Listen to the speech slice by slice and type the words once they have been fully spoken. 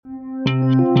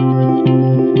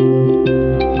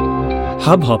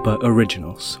Hubhopper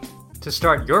Originals. To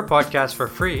start your podcast for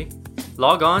free,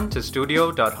 log on to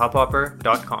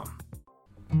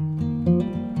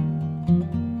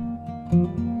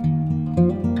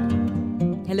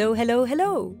studio.hubhopper.com. Hello, hello,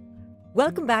 hello!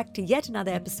 Welcome back to yet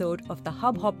another episode of the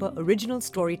Hubhopper Original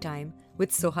Storytime with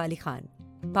Sohali Khan,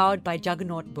 powered by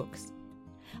Juggernaut Books.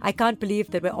 I can't believe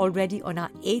that we're already on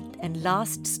our 8th and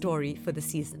last story for the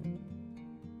season.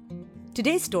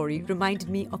 Today's story reminded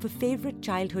me of a favorite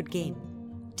childhood game,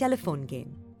 telephone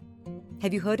game.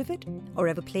 Have you heard of it or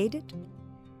ever played it?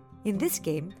 In this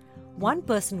game, one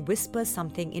person whispers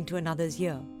something into another's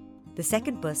ear. The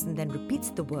second person then repeats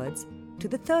the words to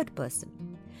the third person.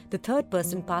 The third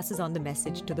person passes on the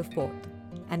message to the fourth,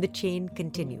 and the chain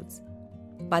continues.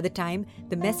 By the time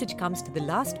the message comes to the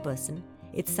last person,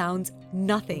 it sounds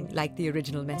nothing like the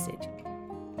original message.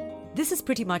 This is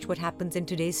pretty much what happens in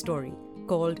today's story,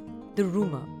 called The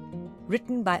Rumour,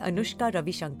 written by Anushka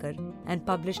Ravishankar and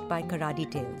published by Karadi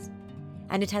Tales.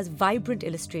 And it has vibrant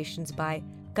illustrations by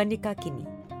Kanika Kini.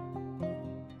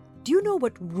 Do you know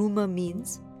what rumour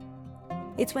means?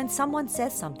 It's when someone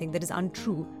says something that is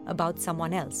untrue about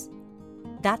someone else.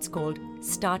 That's called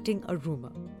starting a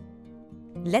rumour.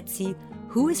 Let's see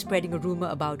who is spreading a rumour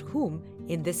about whom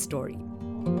in this story.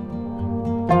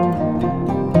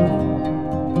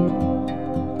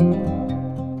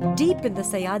 Deep in the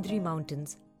Sayadri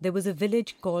Mountains, there was a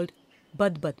village called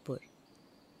Badbadpur.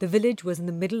 The village was in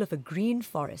the middle of a green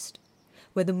forest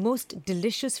where the most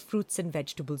delicious fruits and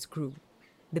vegetables grew.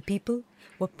 The people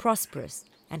were prosperous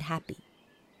and happy.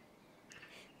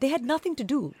 They had nothing to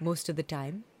do most of the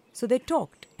time, so they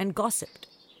talked and gossiped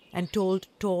and told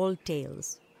tall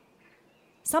tales.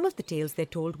 Some of the tales they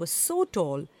told were so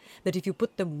tall that if you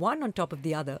put them one on top of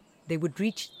the other, they would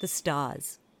reach the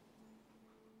stars.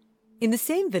 In the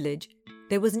same village,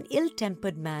 there was an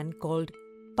ill-tempered man called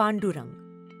Pandurang.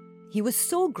 He was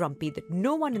so grumpy that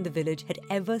no one in the village had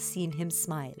ever seen him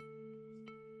smile.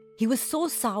 He was so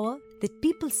sour that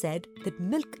people said that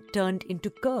milk turned into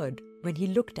curd when he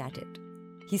looked at it.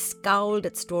 He scowled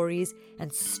at stories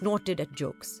and snorted at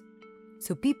jokes.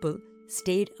 So people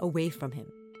stayed away from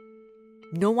him.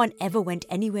 No one ever went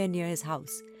anywhere near his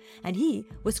house, and he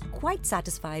was quite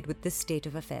satisfied with this state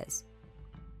of affairs.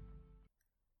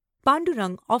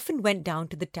 Pandurang often went down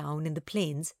to the town in the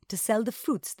plains to sell the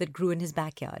fruits that grew in his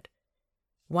backyard.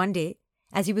 One day,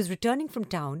 as he was returning from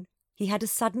town, he had a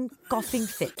sudden coughing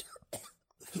fit.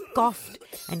 He coughed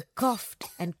and coughed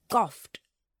and coughed.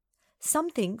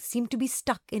 Something seemed to be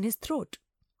stuck in his throat.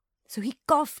 So he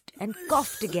coughed and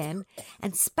coughed again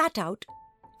and spat out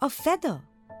a feather.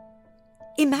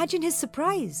 Imagine his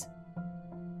surprise.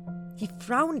 He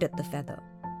frowned at the feather.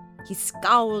 He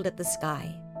scowled at the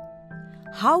sky.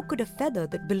 How could a feather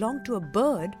that belonged to a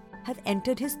bird have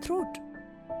entered his throat?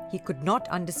 He could not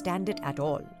understand it at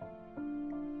all.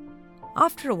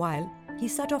 After a while, he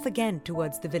set off again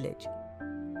towards the village.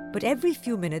 But every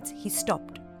few minutes he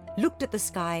stopped, looked at the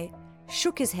sky,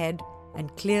 shook his head,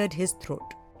 and cleared his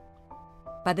throat.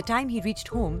 By the time he reached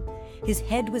home, his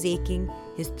head was aching,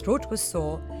 his throat was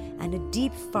sore, and a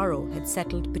deep furrow had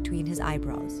settled between his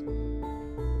eyebrows.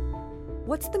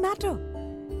 "What's the matter?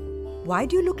 Why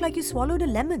do you look like you swallowed a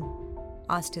lemon?"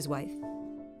 asked his wife.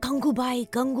 "Gangubai,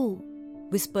 Gangu,"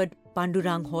 whispered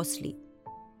Pandurang hoarsely.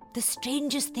 "The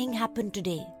strangest thing happened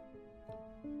today."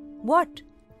 "What?"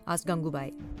 asked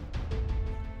Gangubai.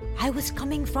 "I was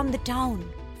coming from the town.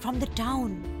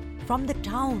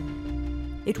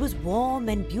 It was warm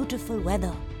and beautiful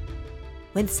weather,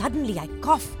 when suddenly I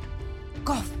coughed,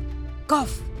 cough,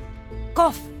 cough,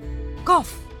 cough,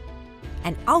 cough,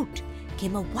 and out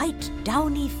came a white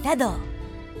downy feather."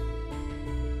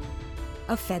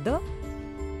 "A feather?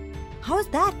 How's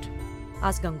that?"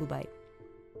 asked Gangubai.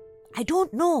 "I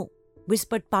don't know,"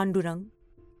 whispered Pandurang.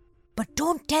 "But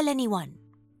don't tell anyone."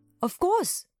 "Of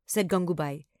course," said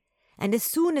Gangubai. And as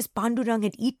soon as Pandurang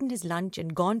had eaten his lunch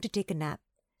and gone to take a nap,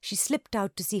 she slipped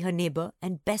out to see her neighbour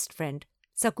and best friend,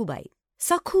 Sakubai.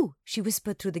 "Sakhu," she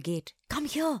whispered through the gate, "come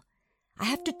here. I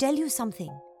have to tell you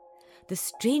something. The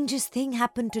strangest thing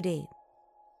happened today."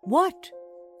 "What?"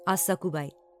 asked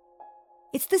Sakubai.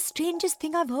 "It's the strangest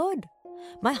thing I've heard.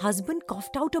 My husband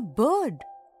coughed out a bird.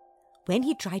 When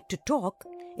he tried to talk,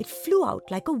 it flew out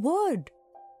like a word.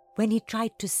 When he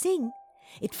tried to sing,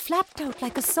 it flapped out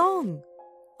like a song.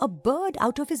 A bird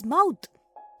out of his mouth.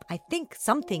 I think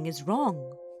something is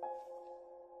wrong."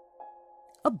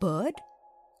 "A bird?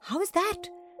 How is that?"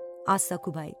 asked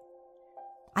Sakubai.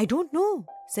 "I don't know,"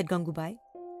 said Gangubai.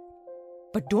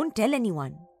 "But don't tell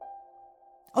anyone."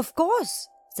 "Of course,"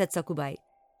 said Sakubai.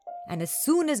 And as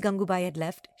soon as Gangubai had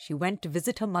left, she went to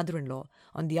visit her mother-in-law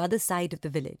on the other side of the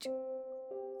village.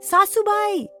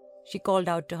 Sasubai, she called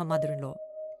out to her mother-in-law.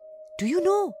 Do you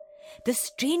know, the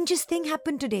strangest thing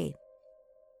happened today.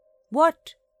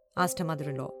 What? Asked her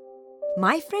mother-in-law.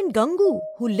 My friend Gangu,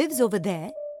 who lives over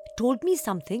there, told me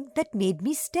something that made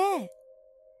me stare.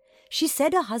 She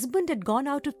said her husband had gone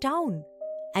out of town,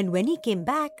 and when he came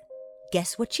back,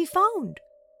 guess what she found?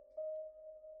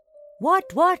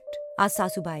 What? Asked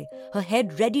Sasubai, her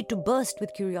head ready to burst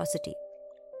with curiosity.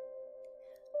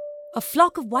 A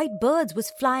flock of white birds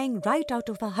was flying right out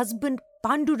of her husband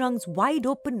Pandurang's wide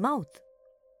open mouth.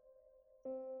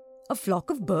 A flock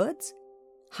of birds?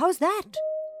 How's that?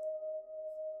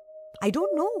 I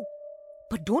don't know,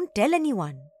 but don't tell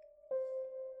anyone.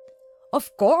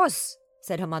 Of course,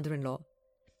 said her mother-in-law.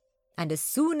 And as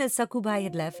soon as Sakubai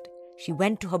had left, she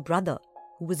went to her brother,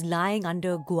 who was lying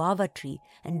under a guava tree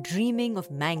and dreaming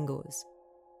of mangoes.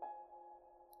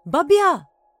 Babya,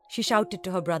 she shouted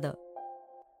to her brother.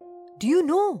 Do you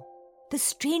know, the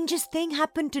strangest thing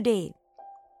happened today.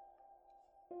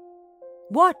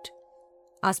 What?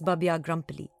 Asked Babya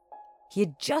grumpily. He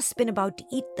had just been about to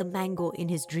eat the mango in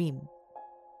his dream.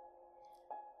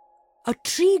 A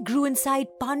tree grew inside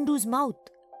Pandu's mouth.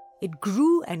 It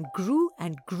grew and grew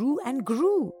and grew and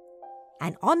grew.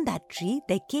 And on that tree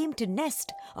there came to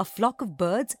nest a flock of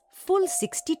birds full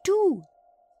 62.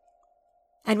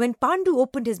 And when Pandu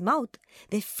opened his mouth,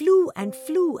 they flew and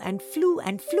flew and flew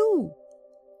and flew.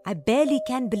 I barely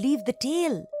can believe the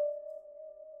tale.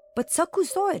 But Sakku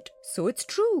saw it, so it's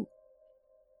true.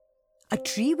 A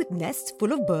tree with nests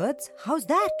full of birds, how's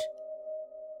that?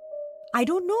 I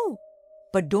don't know,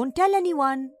 but don't tell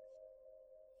anyone.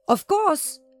 Of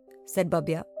course, said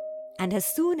Babya. And as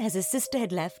soon as his sister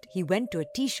had left, he went to a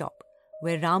tea shop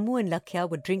where Ramu and Lakhya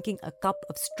were drinking a cup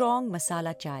of strong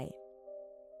masala chai.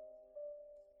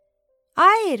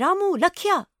 Aye, Ramu,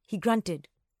 Lakhya, he grunted.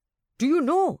 Do you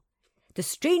know, the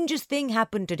strangest thing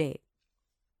happened today.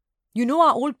 You know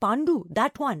our old Pandu,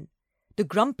 that one, the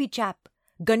grumpy chap,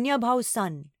 Ganya Bhau's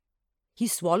son. He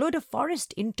swallowed a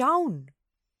forest in town.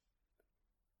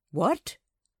 What?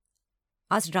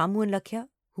 Asked Ramu and Lakhya,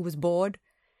 who was bored.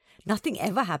 Nothing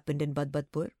ever happened in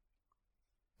Badbadpur.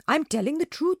 I'm telling the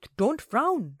truth, don't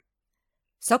frown.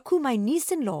 Sakku, my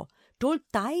niece-in-law, told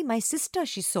Tai, my sister,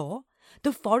 she saw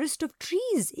the forest of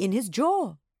trees in his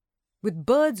jaw, with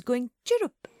birds going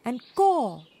chirrup and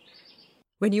caw.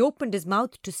 When he opened his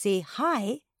mouth to say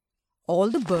hi, all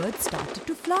the birds started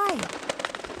to fly.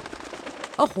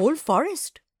 A whole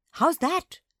forest? How's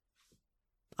that?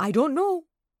 I don't know,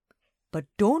 but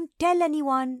don't tell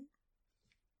anyone.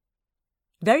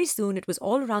 Very soon it was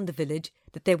all around the village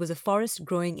that there was a forest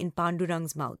growing in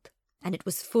Pandurang's mouth, and it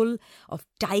was full of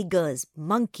tigers,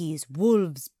 monkeys,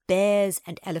 wolves, bears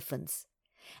and elephants.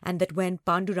 And that when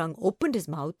Pandurang opened his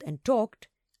mouth and talked,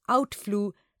 out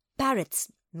flew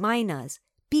parrots, mynas,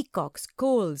 peacocks,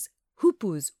 koals,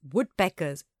 hoopoes,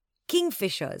 woodpeckers,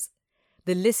 kingfishers.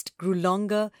 The list grew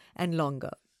longer and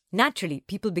longer. Naturally,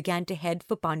 people began to head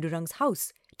for Pandurang's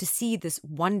house to see this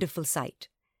wonderful sight.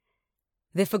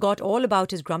 They forgot all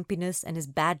about his grumpiness and his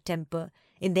bad temper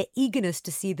in their eagerness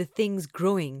to see the things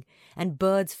growing and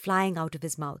birds flying out of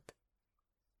his mouth.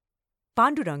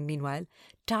 Pandurang, meanwhile,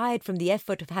 tired from the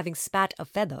effort of having spat a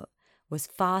feather, was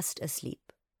fast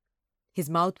asleep. His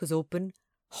mouth was open,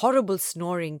 horrible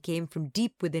snoring came from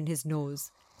deep within his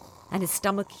nose, and his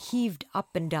stomach heaved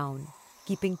up and down,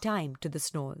 keeping time to the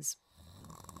snores.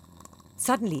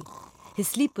 Suddenly, his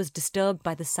sleep was disturbed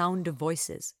by the sound of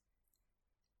voices.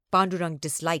 Pandurang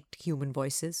disliked human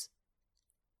voices.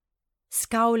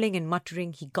 Scowling and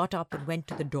muttering, he got up and went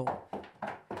to the door.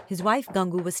 His wife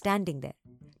Gangu was standing there,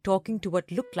 talking to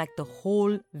what looked like the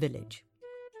whole village.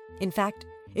 In fact,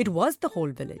 it was the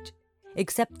whole village,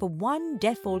 except for one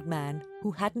deaf old man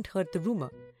who hadn't heard the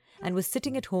rumour and was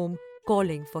sitting at home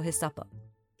calling for his supper.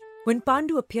 When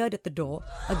Pandu appeared at the door,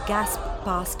 a gasp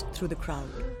passed through the crowd.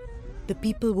 The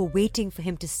people were waiting for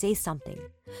him to say something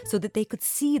so that they could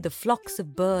see the flocks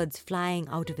of birds flying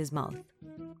out of his mouth.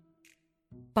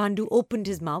 Pandu opened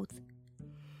his mouth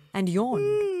and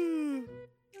yawned.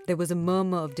 There was a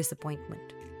murmur of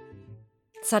disappointment.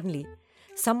 Suddenly,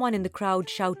 someone in the crowd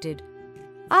shouted,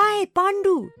 "Aye,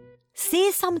 Pandu!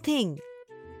 Say something!"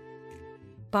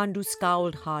 Pandu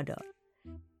scowled harder.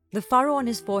 The furrow on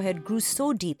his forehead grew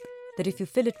so deep that if you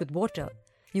fill it with water,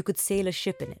 you could sail a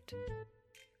ship in it.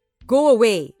 "Go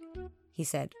away," he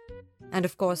said. And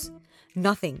of course,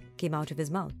 nothing came out of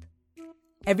his mouth.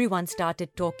 Everyone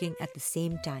started talking at the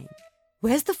same time.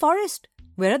 Where's the forest?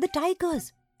 Where are the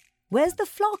tigers? Where's the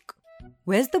flock?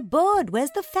 Where's the bird?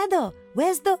 Where's the feather?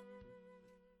 Where's the...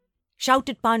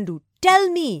 Shouted Pandu, "Tell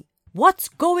me! What's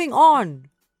going on?"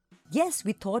 "Yes,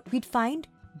 we thought we'd find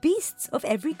beasts of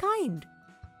every kind.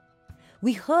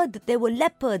 We heard that there were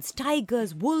leopards,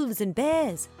 tigers, wolves and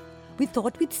bears. We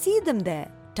thought we'd see them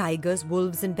there, tigers,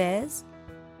 wolves and bears.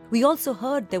 We also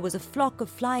heard there was a flock of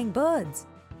flying birds.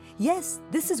 Yes,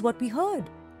 this is what we heard,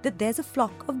 that there's a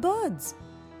flock of birds.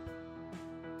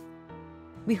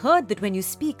 We heard that when you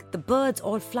speak, the birds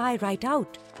all fly right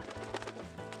out.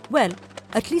 Well,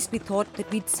 at least we thought that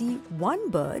we'd see one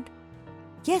bird.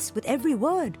 Yes, with every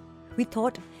word, we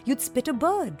thought you'd spit a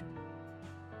bird.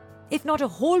 If not a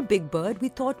whole big bird, we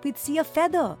thought we'd see a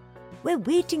feather. We're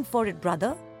waiting for it,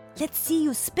 brother. Let's see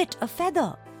you spit a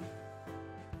feather.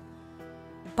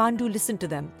 Pandu listened to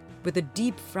them with a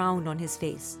deep frown on his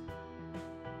face.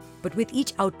 But with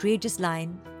each outrageous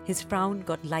line, his frown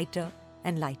got lighter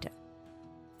and lighter.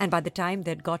 And by the time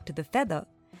they'd got to the feather,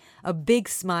 a big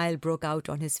smile broke out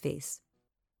on his face.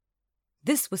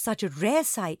 This was such a rare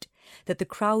sight that the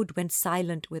crowd went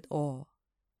silent with awe.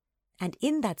 And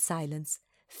in that silence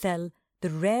fell the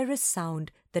rarest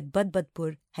sound that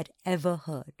Badbadpur had ever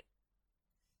heard.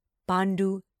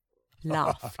 Pandu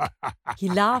laughed. He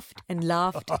laughed and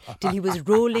laughed till he was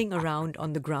rolling around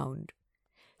on the ground.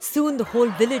 Soon the whole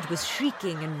village was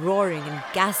shrieking and roaring and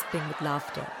gasping with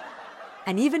laughter.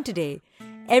 And even today,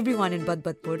 everyone in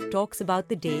Badbadpur talks about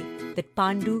the day that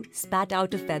Pandu spat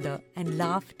out a feather and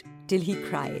laughed till he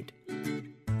cried.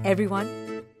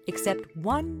 Everyone except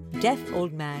one deaf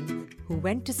old man who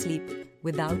went to sleep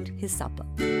without his supper.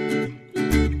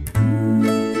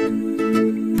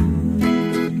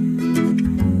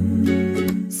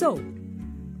 So,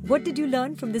 what did you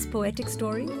learn from this poetic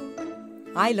story?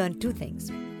 I learned two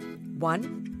things.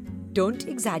 1, don't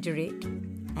exaggerate.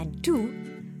 And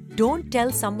 2, don't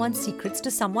tell someone's secrets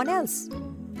to someone else.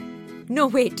 No,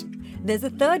 wait, there's a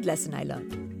third lesson I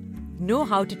learned. Know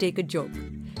how to take a joke,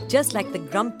 just like the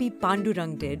grumpy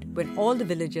Pandurang did when all the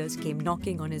villagers came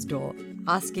knocking on his door,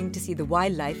 asking to see the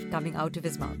wildlife coming out of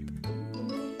his mouth.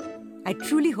 I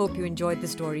truly hope you enjoyed the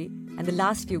story and the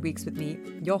last few weeks with me,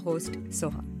 your host,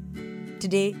 Soha.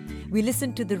 Today, we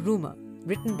listened to The Rumour,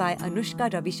 written by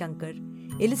Anushka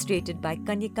Ravishankar, illustrated by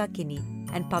Kanyaka Kini,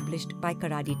 and published by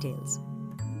Karadi Tales.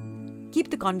 Keep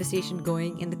the conversation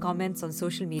going in the comments on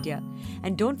social media,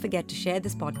 and don't forget to share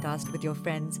this podcast with your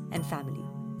friends and family.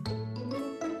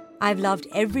 I've loved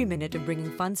every minute of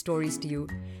bringing fun stories to you,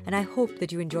 and I hope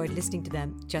that you enjoyed listening to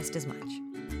them just as much.